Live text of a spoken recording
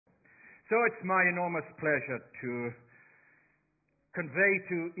So it's my enormous pleasure to convey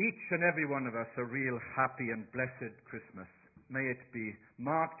to each and every one of us a real happy and blessed Christmas. May it be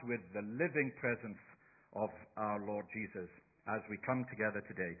marked with the living presence of our Lord Jesus as we come together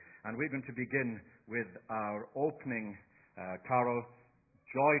today. And we're going to begin with our opening carol,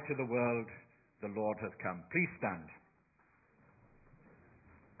 Joy to the World, the Lord has come. Please stand.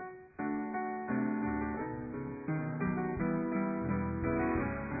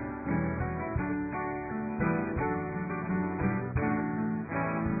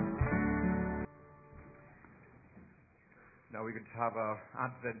 Now we're going to have our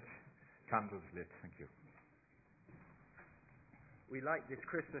Advent candles lit. Thank you. We light this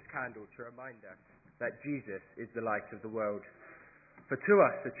Christmas candle to remind us that Jesus is the light of the world. For to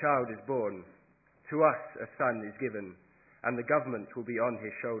us a child is born, to us a son is given, and the government will be on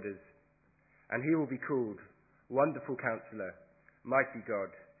his shoulders. And he will be called Wonderful Counselor, Mighty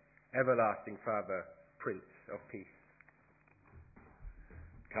God, Everlasting Father, Prince of Peace.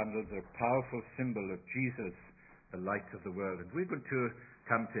 Candles are a powerful symbol of Jesus, the light of the world. And we're going to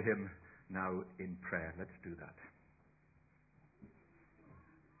come to him now in prayer. Let's do that.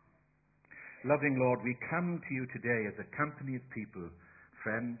 Loving Lord, we come to you today as a company of people,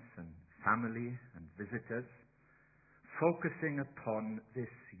 friends and family and visitors, focusing upon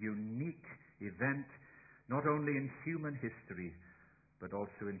this unique event, not only in human history, but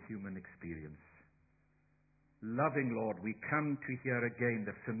also in human experience. Loving Lord, we come to hear again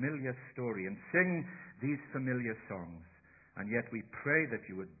the familiar story and sing these familiar songs. And yet we pray that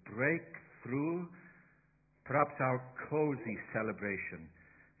you would break through perhaps our cozy celebration,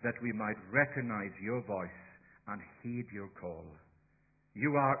 that we might recognize your voice and heed your call.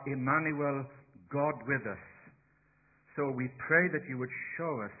 You are Emmanuel, God with us. So we pray that you would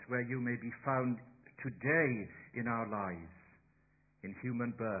show us where you may be found today in our lives, in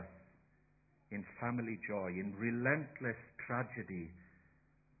human birth, in family joy, in relentless tragedy,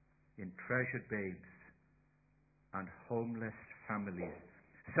 in treasured babes and homeless families.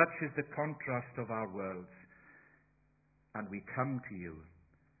 Such is the contrast of our worlds. And we come to you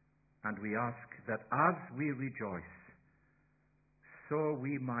and we ask that as we rejoice, so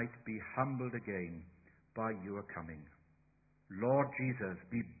we might be humbled again by your coming. Lord Jesus,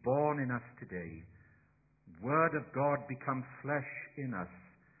 be born in us today. Word of God, become flesh in us,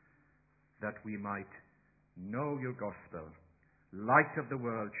 that we might know your gospel. Light of the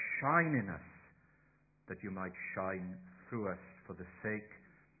world, shine in us, that you might shine through us for the sake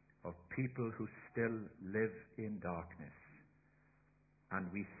of people who still live in darkness. And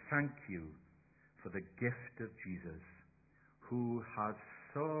we thank you for the gift of Jesus, who has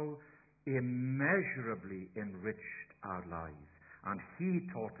so immeasurably enriched our lives. And he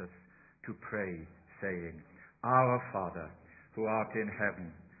taught us to pray, saying, Our Father, who art in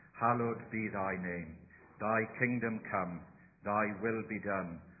heaven, hallowed be thy name. Thy kingdom come, thy will be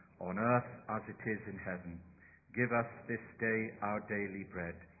done, on earth as it is in heaven. Give us this day our daily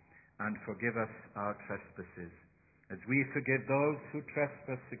bread, and forgive us our trespasses, as we forgive those who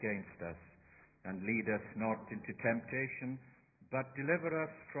trespass against us. And lead us not into temptation, but deliver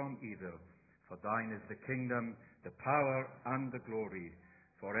us from evil. For thine is the kingdom, the power, and the glory,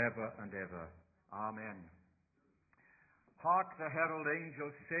 forever and ever. Amen. Hark the herald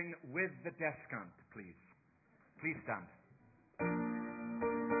angels sing with the descant, please. Please stand.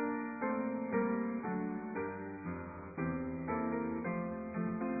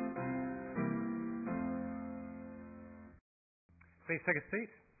 Please take a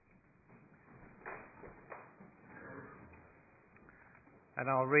seat. And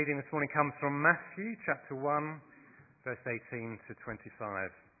our reading this morning comes from Matthew chapter 1, verse 18 to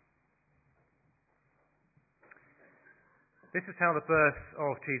 25. This is how the birth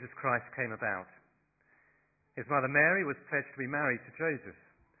of Jesus Christ came about. His mother Mary was pledged to be married to Joseph.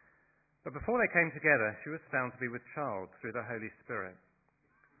 But before they came together, she was found to be with child through the Holy Spirit.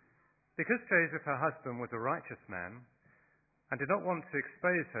 Because Joseph, her husband, was a righteous man and did not want to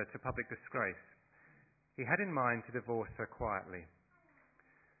expose her to public disgrace, he had in mind to divorce her quietly.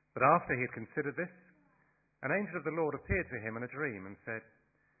 But after he had considered this, an angel of the Lord appeared to him in a dream and said,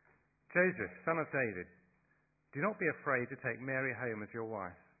 Joseph, son of David, do not be afraid to take Mary home as your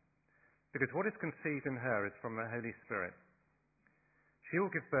wife, because what is conceived in her is from the Holy Spirit. She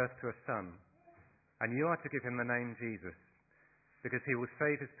will give birth to a son, and you are to give him the name Jesus, because he will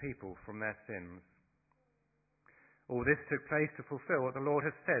save his people from their sins. All this took place to fulfill what the Lord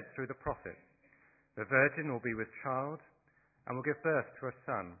has said through the prophet. The virgin will be with child and will give birth to a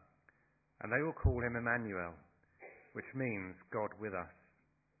son, and they will call him Emmanuel, which means God with us.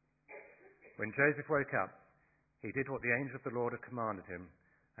 When Joseph woke up, he did what the angel of the Lord had commanded him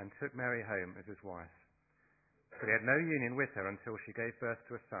and took Mary home as his wife. But he had no union with her until she gave birth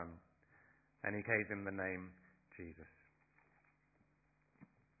to a son, and he gave him the name Jesus.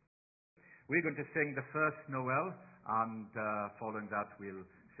 We're going to sing the first Noel, and following that we'll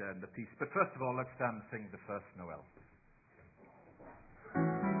share the peace. But first of all, let's stand and sing the first Noel.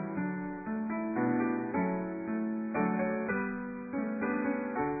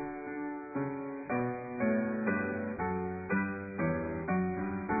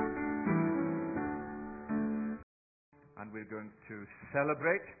 And we're going to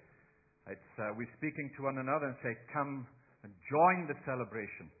celebrate. We're speaking to one another and say, come and join the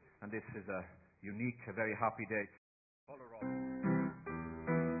celebration. And this is a unique, a very happy day. All around.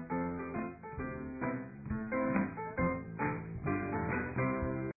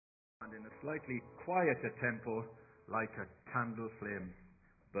 And in a slightly quieter tempo, like a candle flame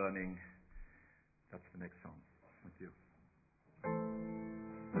burning. That's the next song. Thank you.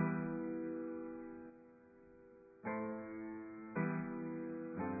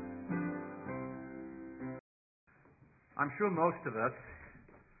 I'm sure most of us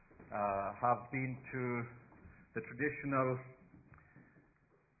have been to the traditional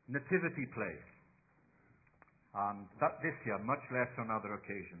nativity play, and that this year, much less on other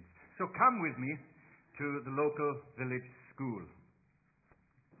occasions. So come with me to the local village school.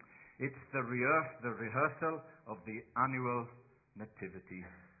 It's the rehearsal of the annual nativity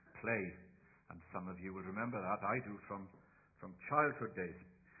play, and some of you will remember that. I do from childhood days.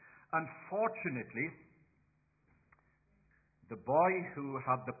 Unfortunately, the boy who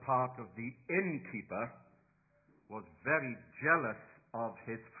had the part of the innkeeper was very jealous of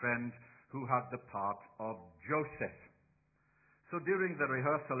his friend who had the part of Joseph. So during the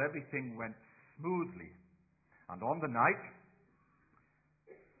rehearsal, everything went smoothly. And on the night,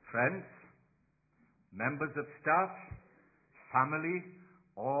 friends, members of staff, family,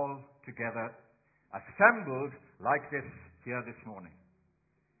 all together assembled like this here this morning.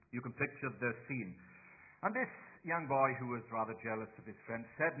 You can picture the scene. And this young boy who was rather jealous of his friend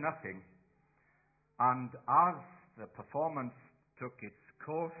said nothing. And as the performance took its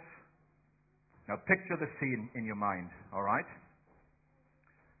course, now picture the scene in your mind, all right?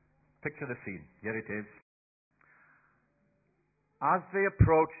 Picture the scene. Here it is. As they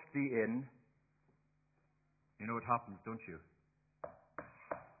approached the inn, you know what happens, don't you?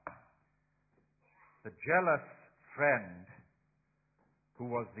 The jealous friend, who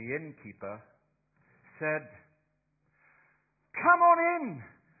was the innkeeper, said, "Come on in.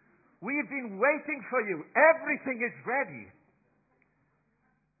 We've been waiting for you. Everything is ready."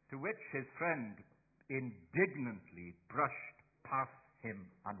 To which his friend indignantly brushed past him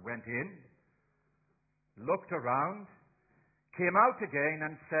and went in, looked around, came out again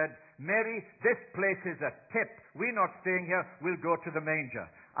and said, "Mary, this place is a tip. We're not staying here. We'll go to the manger."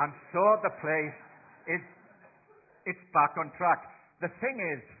 And so the place it's back on track. The thing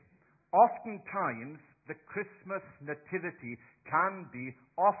is, oftentimes the Christmas nativity can be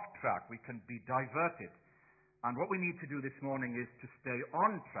off track. We can be diverted. And what we need to do this morning is to stay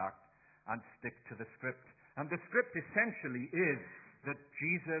on track and stick to the script. And the script essentially is that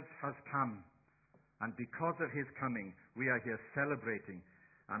Jesus has come. And because of his coming, we are here celebrating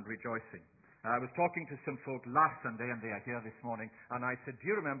and rejoicing. I was talking to some folk last Sunday, and they are here this morning, and I said, "Do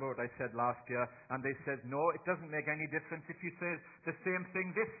you remember what I said last year?" And they said, "No, it doesn't make any difference if you say the same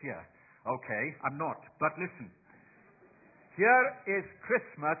thing this year." Okay, I'm not. But listen. Here is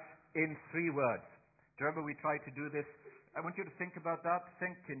Christmas in 3 words. Do you remember we tried to do this? I want you to think about that.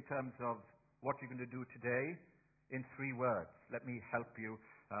 Think in terms of what you're going to do today in 3 words. Let me help you.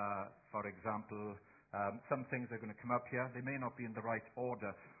 For example, some things are going to come up here. They may not be in the right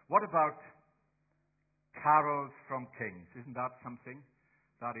order. What about carols from kings? Isn't that something?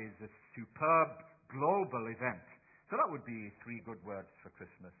 That is a superb global event. So that would be 3 good words for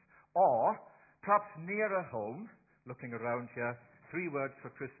Christmas. Or, perhaps nearer home, looking around here, 3 words for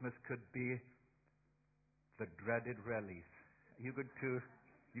Christmas could be the dreaded rallies. Are you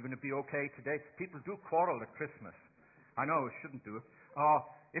going to be okay today? People do quarrel at Christmas. I know, shouldn't do. Or,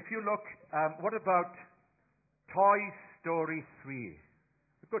 if you look, what about Toy Story 3?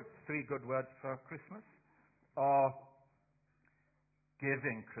 3 good words for Christmas. Or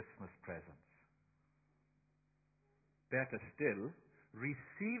giving Christmas presents. Better still,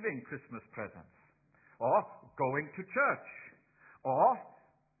 receiving Christmas presents. Or going to church. Or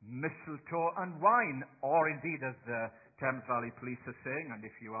mistletoe and wine. Or indeed, as the Thames Valley Police are saying, and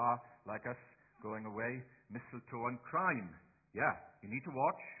if you are, like us, going away, mistletoe and crime. Yeah, you need to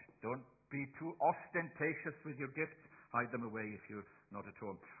watch. Don't be too ostentatious with your gifts. Hide them away if you're not at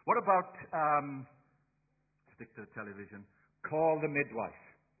home. What about, stick to the television, Call the Midwife.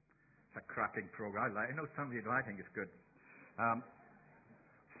 It's a cracking program. I know some of you I think it's good.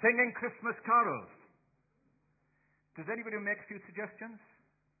 Singing Christmas carols. Does anybody make a few suggestions?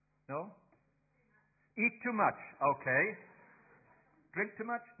 No? Eat too much. Okay. Drink too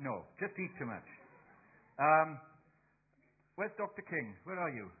much? No. Just eat too much. Where's Dr. King? Where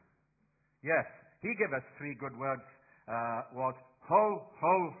are you? Yes. He gave us 3 good words. Was ho,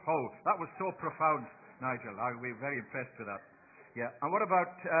 ho, ho. That was so profound, Nigel. We were very impressed with that. Yeah. And what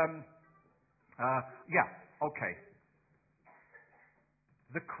about, okay.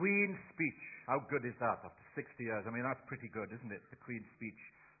 The Queen's speech. How good is that after 60 years? I mean, that's pretty good, isn't it? The Queen's speech.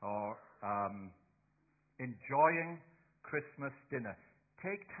 Or enjoying Christmas dinner.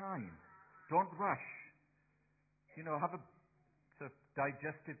 Take time. Don't rush. Have a sort of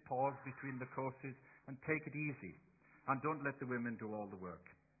digestive pause between the courses and take it easy. And don't let the women do all the work.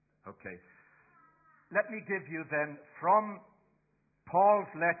 Okay. Let me give you then from Paul's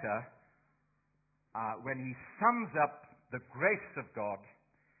letter, when he sums up the grace of God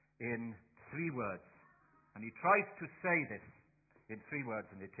in 3 words. And he tries to say this in 3 words,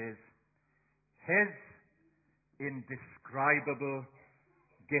 and it is His indescribable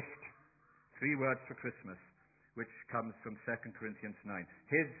gift. 3 words for Christmas, which comes from 2 Corinthians 9.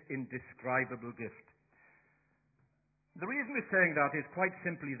 His indescribable gift. The reason we're saying that is quite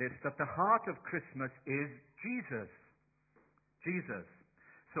simply this, that the heart of Christmas is Jesus. Jesus.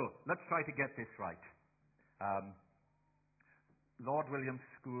 So, let's try to get this right. Lord Williams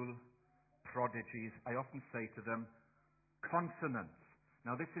School prodigies, I often say to them, consonants.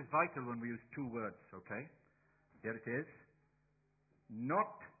 Now this is vital when we use 2 words, okay? Here it is.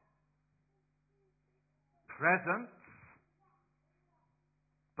 Not presence,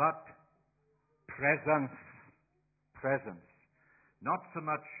 but presence. Presence. Not so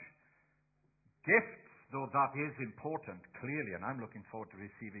much gifts, though that is important, clearly, and I'm looking forward to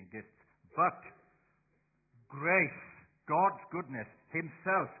receiving gifts, but grace, God's goodness,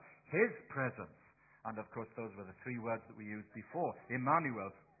 Himself, His presence. And of course, those were the 3 words that we used before.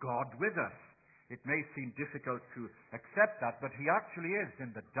 Emmanuel, God with us. It may seem difficult to accept that, but He actually is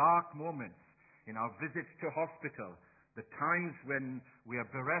in the dark moments, in our visits to hospital, the times when we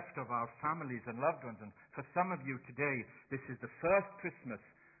are bereft of our families and loved ones. And for some of you today, this is the first Christmas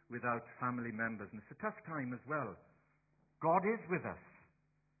without family members, and it's a tough time as well. God is with us.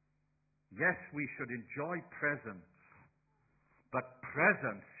 Yes, we should enjoy presence, but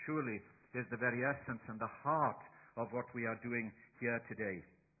presence surely is the very essence and the heart of what we are doing here today.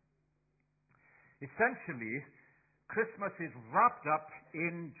 Essentially, Christmas is wrapped up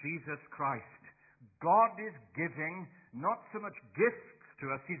in Jesus Christ. God is giving not so much gifts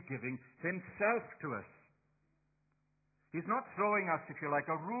to us, He's giving Himself to us. He's not throwing us, if you like,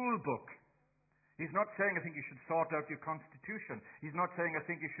 a rule book. He's not saying, I think you should sort out your constitution. He's not saying, I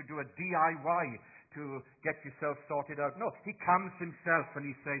think you should do a DIY to get yourself sorted out. No, He comes Himself and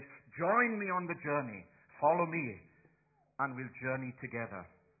He says, join me on the journey. Follow me and we'll journey together.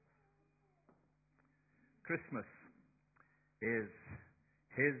 Christmas is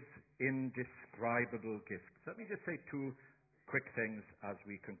His indescribable gift. So let me just say 2 quick things as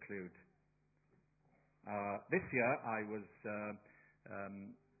we conclude. This year I was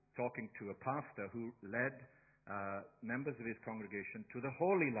talking to a pastor who led members of his congregation to the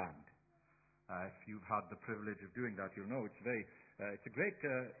Holy Land. If you've had the privilege of doing that, you'll know it's a great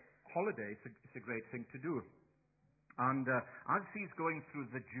holiday. It's a great thing to do. And as he's going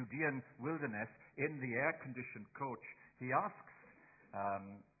through the Judean wilderness in the air-conditioned coach, he asks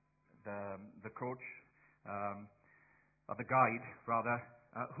the coach, or the guide rather,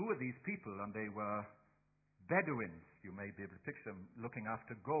 who are these people? And they were Bedouins. You may be able to picture them looking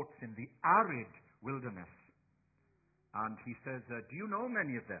after goats in the arid wilderness. And he says, do you know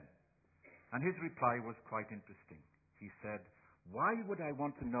many of them? And his reply was quite interesting. He said, why would I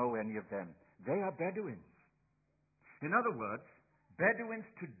want to know any of them? They are Bedouins. In other words, Bedouins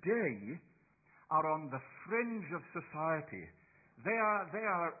today are on the fringe of society. They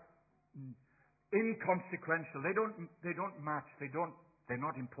are inconsequential. They don't match. They're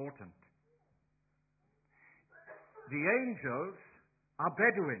not important. The angels are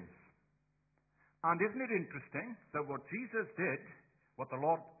Bedouins. And isn't it interesting that what Jesus did, what the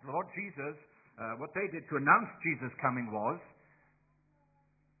Lord Jesus, what they did to announce Jesus' coming was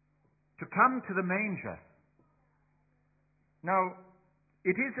to come to the manger. Now,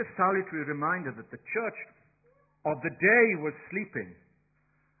 it is a salutary reminder that the church of the day was sleeping.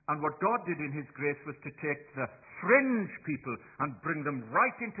 And what God did in His grace was to take the fringe people and bring them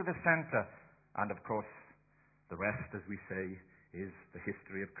right into the center. And of course, the rest, as we say, is the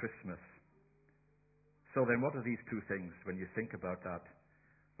history of Christmas. So then what are these 2 things when you think about that?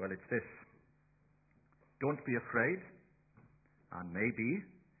 Well, it's this. Don't be afraid. And maybe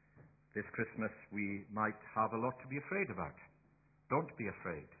this Christmas we might have a lot to be afraid about. Don't be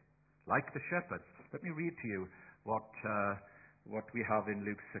afraid. Like the shepherds. Let me read to you what we have in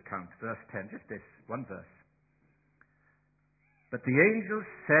Luke's account. Verse 10. Just this, one verse. But the angel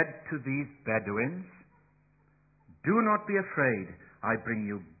said to these Bedouins, "Do not be afraid. I bring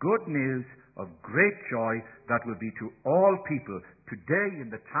you good news of great joy that will be to all people. Today in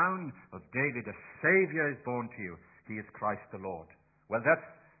the town of David a Saviour is born to you. He is Christ the Lord." Well,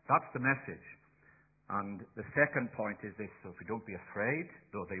 that's the message. And the second point is this. So if we don't be afraid,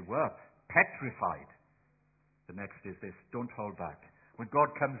 though they were petrified. The next is this. Don't hold back. When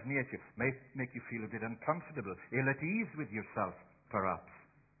God comes near to you, may make you feel a bit uncomfortable, ill at ease with yourself, perhaps.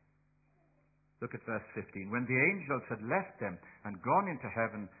 Look at verse 15. When the angels had left them and gone into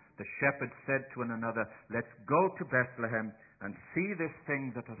heaven, the shepherds said to one another, "Let's go to Bethlehem and see this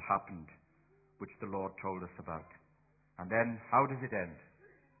thing that has happened, which the Lord told us about." And then, how does it end?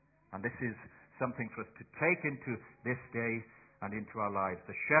 And this is something for us to take into this day and into our lives.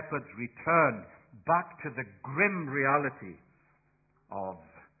 The shepherds returned back to the grim reality of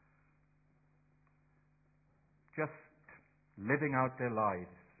just living out their lives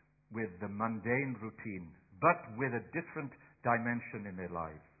with the mundane routine, but with a different dimension in their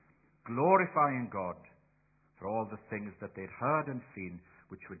lives, glorifying God for all the things that they'd heard and seen,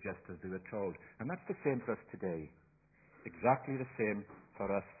 which were just as they were told. And that's the same for us today. Exactly the same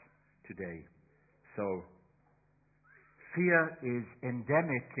for us today. So, fear is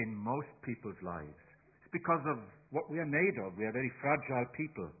endemic in most people's lives. It's because of what we are made of. We are very fragile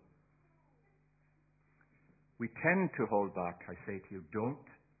people. We tend to hold back. I say to you, don't.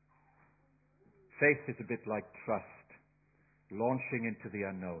 Faith is a bit like trust, launching into the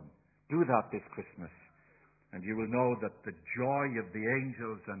unknown. Do that this Christmas, and you will know that the joy of the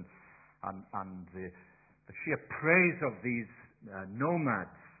angels and the sheer praise of these nomads,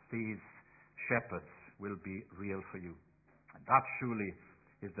 these shepherds, will be real for you. And that surely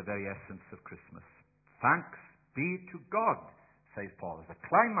is the very essence of Christmas. Thanks be to God, says Paul, as a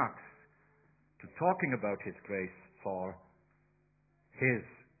climax to talking about His grace for His,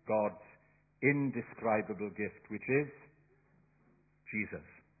 God's indescribable gift, which is Jesus,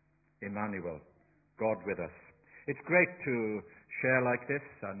 Emmanuel, God with us. It's great to share like this,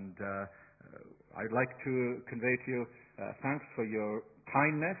 and I'd like to convey to you thanks for your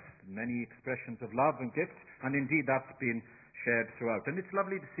kindness, many expressions of love and gifts, and indeed that's been shared throughout. And it's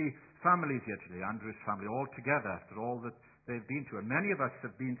lovely to see families here today, Andrew's family, all together after all that they've been through. And many of us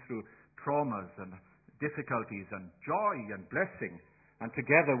have been through traumas and difficulties and joy and blessing. And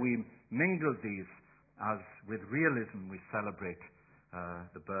together we mingle these as with realism we celebrate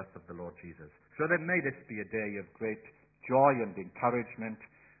the birth of the Lord Jesus. So then may this be a day of great joy and encouragement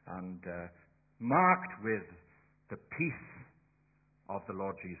and marked with the peace of the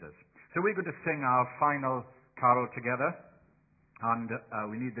Lord Jesus. So we're going to sing our final carol together. And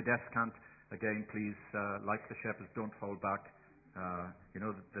we need the descant. Again, please, like the shepherds, don't hold back. You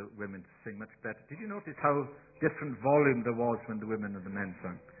know that the women sing much better. Did you notice how different volume there was when the women and the men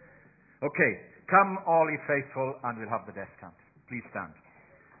sang? Okay, come all ye faithful, and we'll have the descant. Please stand.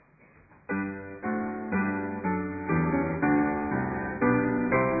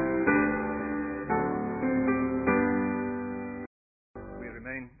 We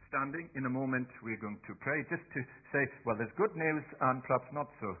remain standing. In a moment we're going to pray, just to say, well, there's good news and perhaps not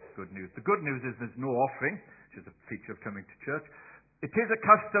so good news. The good news is there's no offering, which is a feature of coming to church. It is a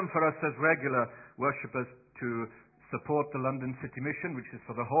custom for us as regular worshippers to support the London City Mission, which is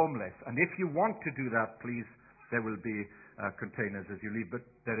for the homeless. And if you want to do that, please, there will be containers as you leave, but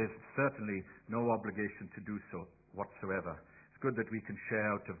there is certainly no obligation to do so whatsoever. It's good that we can share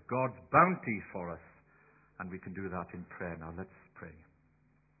out of God's bounty for us, and we can do that in prayer. Now let's pray.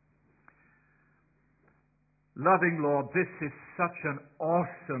 Loving Lord, this is such an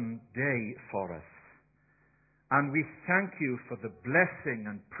awesome day for us. And we thank you for the blessing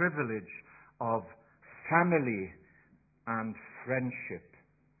and privilege of family and friendship.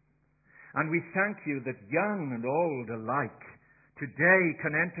 And we thank you that young and old alike today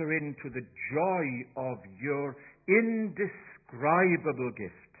can enter into the joy of your indescribable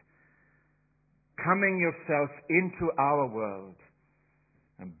gift, coming yourself into our world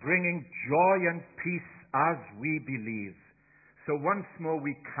and bringing joy and peace as we believe. So once more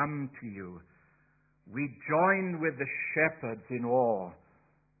we come to you. We join with the shepherds in awe.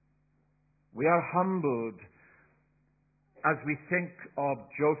 We are humbled as we think of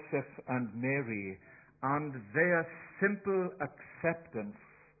Joseph and Mary and their simple acceptance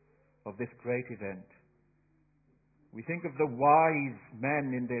of this great event. We think of the wise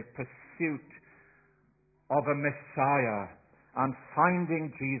men in their pursuit of a Messiah, and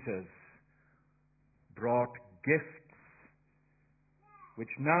finding Jesus brought gifts, which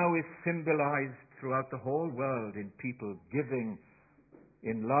now is symbolized throughout the whole world in people giving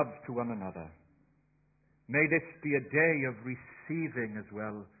in love to one another. May this be a day of receiving as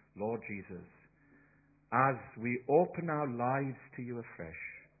well, Lord Jesus, as we open our lives to you afresh.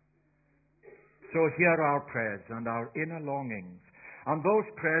 So hear our prayers and our inner longings, and those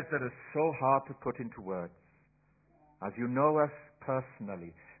prayers that are so hard to put into words. As you know us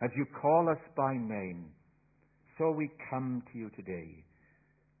personally, as you call us by name, so we come to you today.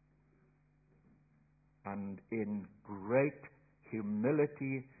 And in great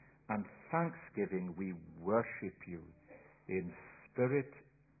humility and thanksgiving we worship you in spirit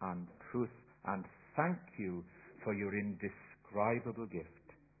and truth, and thank you for your indescribable gift.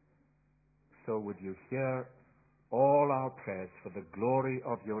 So would you hear all our prayers for the glory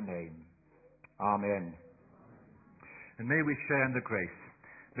of your name. Amen. And may we share in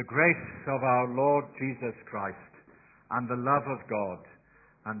the grace of our Lord Jesus Christ, and the love of God,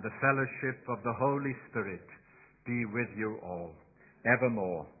 and the fellowship of the Holy Spirit be with you all,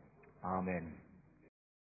 evermore. Amen.